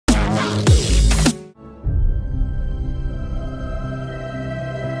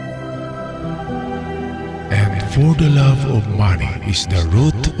For the love of money is the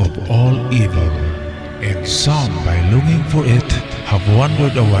root of all evil, and some by longing for it have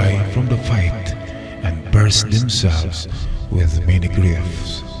wandered away from the faith and burst themselves with many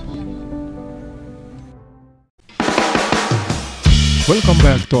griefs. Welcome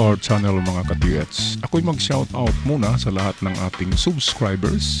back to our channel mga ka-TH. Ako'y mag-shoutout muna sa lahat ng ating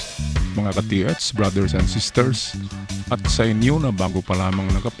subscribers, mga ka-TH, brothers and sisters, at sa inyo na bago pa lamang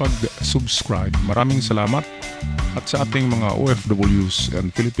nakapag-subscribe. Maraming salamat. At sa ating mga OFWs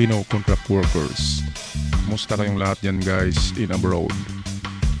and Filipino contract workers, kumusta kayong lahat yan guys in abroad?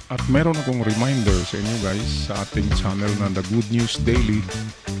 At meron akong reminder sa inyo guys sa ating channel na The Good News Daily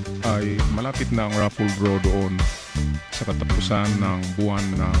ay malapit na ang raffle draw doon sa katapusan ng buwan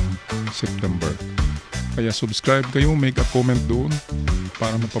ng September. Kaya subscribe kayo, make a comment doon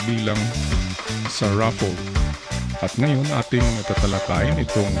para mapabilang sa raffle. At ngayon ating tatalakayin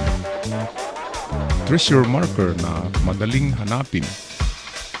itong treasure marker na madaling hanapin.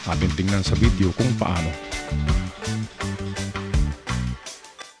 Ating tingnan sa video kung paano.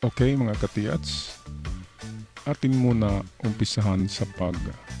 Okay mga ka-TH, atin muna umpisahan sa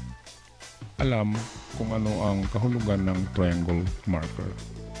alam kung ano ang kahulugan ng triangle marker.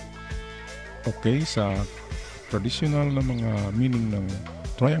 Okay, sa traditional na mga meaning ng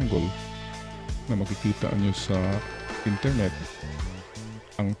triangle na makikita nyo sa internet,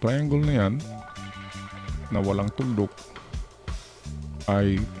 ang triangle na yan na walang tuldok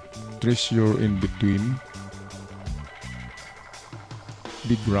ay treasure in between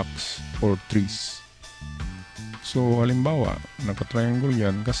big rocks or trees. So halimbawa, naka-triangle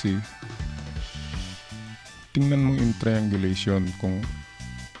yan kasi tingnan mo in triangulation. Kung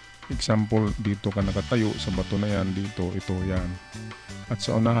example, dito ka nakatayo sa bato na yan, dito, ito, yan. At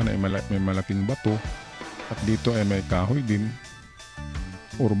sa unahan ay may malaking bato at dito ay may kahoy din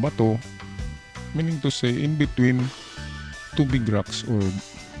or bato, meaning to say in between two big rocks or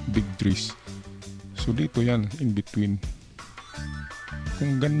big trees. So dito yan, in between.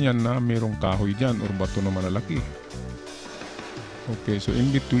 Kung ganyan na mayroong kahoy dyan or bato na malalaki. Okay, so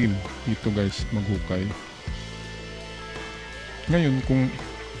in between, dito guys, maghukay. Ngayon, kung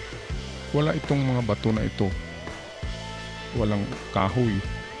wala itong mga bato na ito, walang kahoy,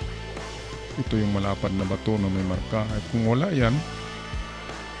 ito yung malapad na bato na may marka. At kung wala yan,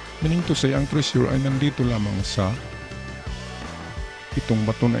 meaning to say, ang treasure ay nandito lamang sa itong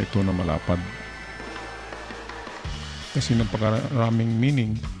bato na ito na malapad. Kasi napakaraming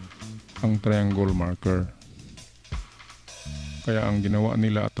meaning ang triangle marker. Kaya ang ginawa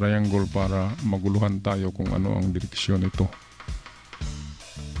nila triangle para maguluhan tayo kung ano ang direksyon nito.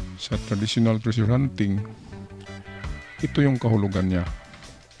 Sa traditional treasure hunting, ito yung kahulugan niya.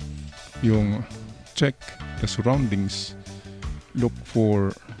 Yung check the surroundings, look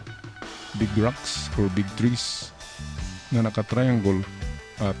for big rocks or big trees na naka-triangle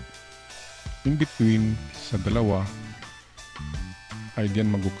at in between sa dalawa ay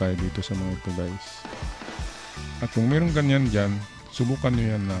diyan magukay dito sa mga ito guys. At kung meron ganyan dyan, subukan nyo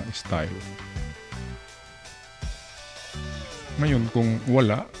yan na style. Ngayon kung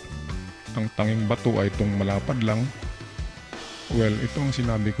wala, ang tanging bato ay itong malapad lang, well, ito ang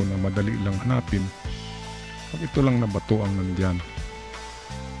sinabi ko na madali lang hanapin pag ito lang na bato ang nandyan.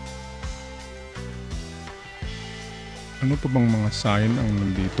 Ano pa bang mga sign ang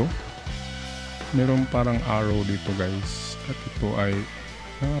nandito? Meron parang arrow dito guys, at ito ay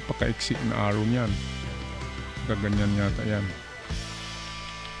napakaiksi na arrow niyan. Gaganyan yata yan.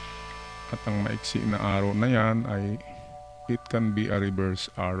 At ang maiksi na arrow na yan ay it can be a reverse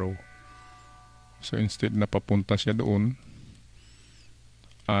arrow. So instead na papunta siya doon,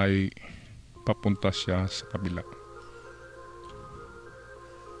 ay papunta siya sa kabila.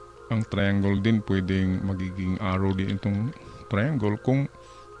 Ang triangle din pwedeng magiging arrow din itong triangle kung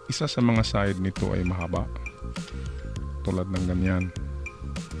isa sa mga side nito ay mahaba. Tulad ng ganyan.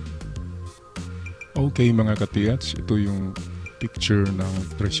 Okay mga ka-TH, ito yung picture ng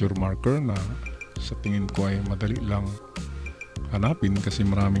treasure marker na sa tingin ko ay madali lang hanapin kasi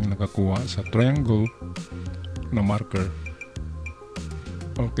maraming nakakuha sa triangle na marker.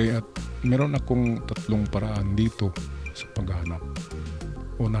 Okay, at meron akong tatlong paraan dito sa paghahanap.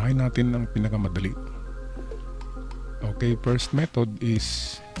 Unahin natin ang pinakamadali. Okay, first method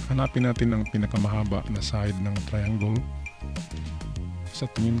is hanapin natin ang pinakamahaba na side ng triangle. Sa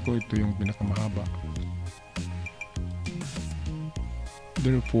tingin ko ito yung pinakamahaba.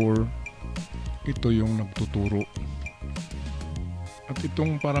 Therefore, ito yung nagtuturo. At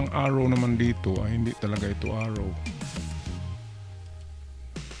itong parang arrow naman dito ay hindi talaga ito arrow.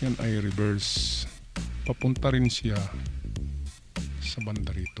 Yan ay reverse. Papunta rin siya sa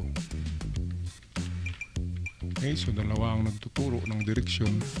banda rito. Okay, so dalawa ang nagtuturo ng direksyon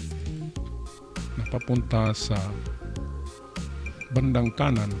na papunta sa bandang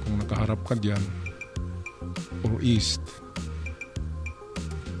kanan kung nakaharap ka dyan or east.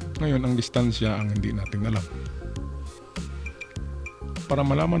 Ngayon, ang distansya ang hindi natin alam. Para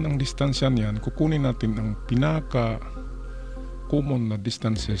malaman ang distansya niyan, kukunin natin ang pinaka-common na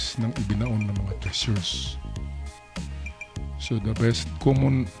distances ng ibinaon ng mga treasures. So the best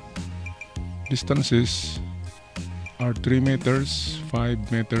common distances are 3 meters, 5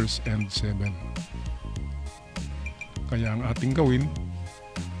 meters, and 7. Kaya ang ating gawin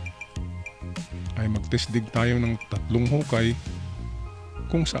ay magtestig tayo ng 3 hukay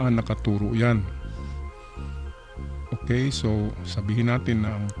kung saan nakaturo yan. Okay, so sabihin natin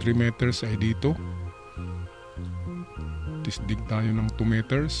na ang 3 meters ay dito. Testig tayo ng 2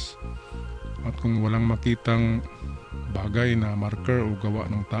 meters. At kung walang makitang bagay na marker o gawa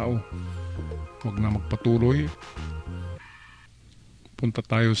ng tao, huwag na magpatuloy. Punta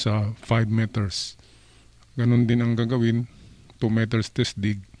tayo sa 5 meters. Ganon din ang gagawin, 2 meters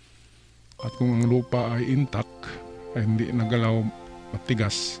testig. At kung ang lupa ay intact, ay hindi nagalaw,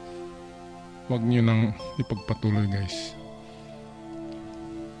 matigas, huwag nyo nang ipagpatuloy guys.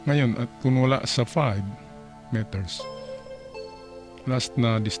 Ngayon, at kung wala sa 5 meters, last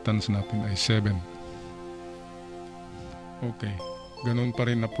na distance natin ay 7. Okay, ganon pa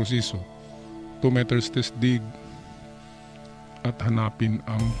rin na proseso. 2 meters testig at hanapin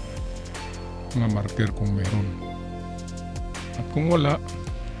ang mga marker kung meron. At kung wala,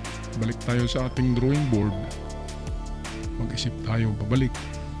 balik tayo sa ating drawing board. Mag-isip tayo babalik.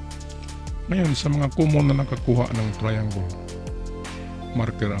 Ngayon, sa mga common na nakakuha ng triangle,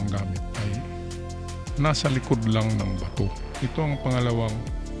 marker ang gamit ay nasa likod lang ng bato. Ito ang pangalawang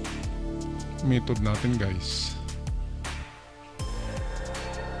method natin guys.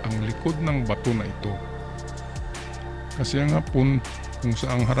 Ang likod ng bato na ito. Kasi ang hapon, kung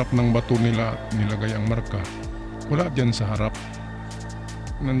saang harap ng bato nila nilagay ang marka, wala dyan sa harap,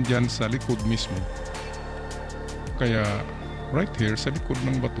 nandyan sa likod mismo. Kaya right here sa likod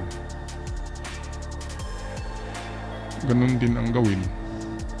ng bato. Ganun din ang gawin.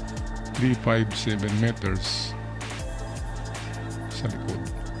 3, 5, 7 meters sa likod.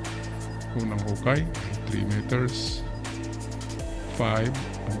 Unang hukay ay 3 meters, 5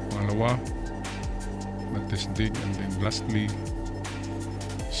 ang pangalawa na testig, and then lastly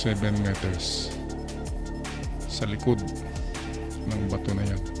 7 meters sa likod ng bato na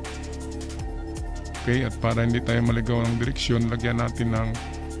yan. Okay, at para hindi tayo maligaw ng direksyon, lagyan natin ng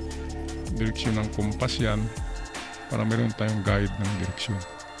direksyon ng kompas yan para meron tayong guide ng direksyon.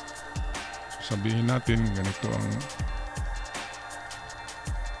 So, sabihin natin ganito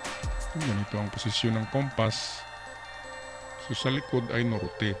ang posisyon ng kompas. So sa likod ay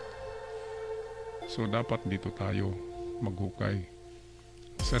norte. So dapat dito tayo maghukay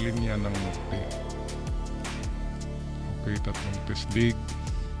sa linya ng norte. Okay, 3 testig.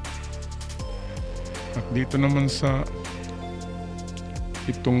 At dito naman sa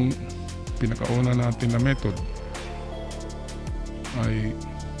itong pinakauna natin na method ay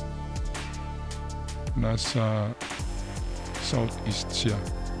nasa southeast siya.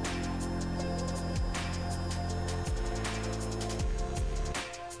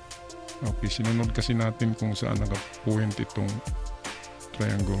 Okay, sinunod kasi natin kung saan naka-point itong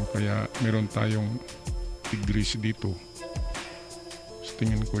triangle, kaya meron tayong degrees dito. So,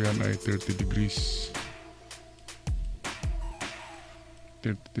 tingin ko yan ay 30 degrees.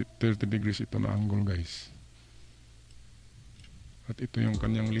 30 degrees ito na angle guys. At ito yung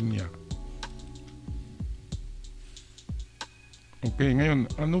kanyang linya. Okay, ngayon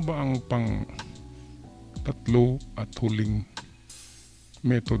ano ba ang pang tatlo at huling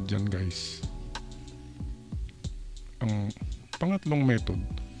method dyan guys? Ang pangatlong method,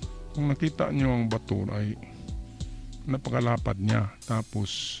 kung nakita nyo ang bato ay napakalapad niya,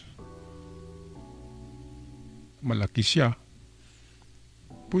 tapos malaki siya,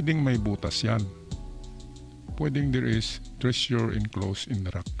 pwedeng may butas yan. Pwedeng there is treasure enclosed in the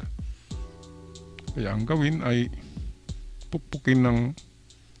rock. Kaya ang gawin ay pupukin ng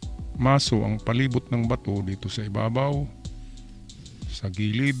maso ang palibot ng bato dito sa ibabaw, sa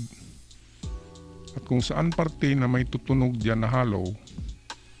gilid, at kung saan parte na may tutunog dyan na hollow,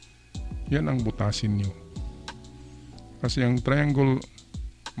 yan ang butasin nyo. Kasi ang triangle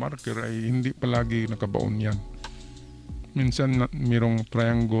marker ay hindi palagi nakabaon yan. Minsan mayroong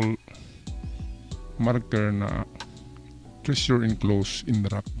triangle marker na treasure enclosed in the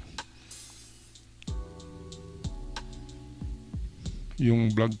rock.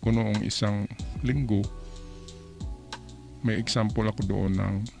 Yung vlog ko noong isang linggo, may example ako doon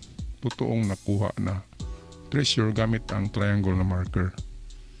ng totoong nakuha na treasure gamit ang triangle na marker,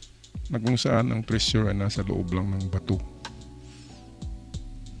 na kung saan ang treasure ay nasa loob lang ng bato.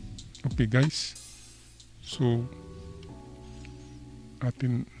 Okay guys, so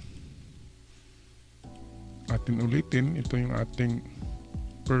atin ulitin. Ito yung ating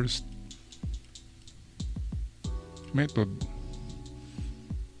first method,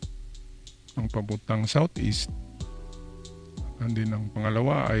 ang papuntang southeast, and then ang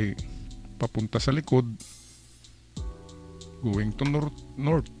pangalawa ay papunta sa likod, going to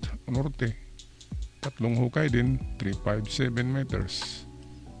norte. Tatlong hukay din, 357 meters.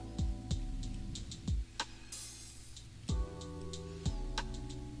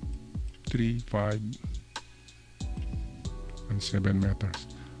 and 7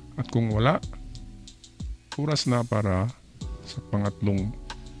 meters. At kung wala, oras na para sa pangatlong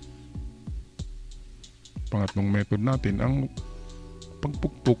method natin, ang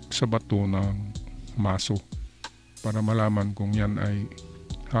pagpukpok sa bato ng maso para malaman kung yan ay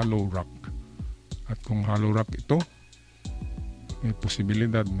hollow rock. At kung hollow rock ito, may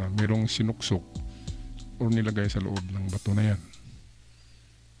posibilidad na mayroong sinuksok o nilagay sa loob ng bato na yan.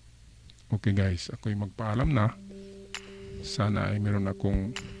 Okay guys, ako'y magpaalam na. Sana ay meron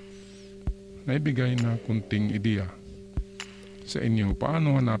akong naibigay na kunting ideya sa inyo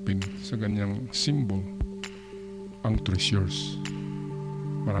paano hanapin sa ganyang symbol ang treasures.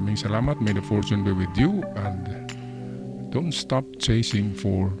 Maraming salamat. May the fortune be with you, and don't stop chasing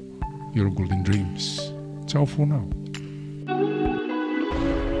for your golden dreams. Ciao for now.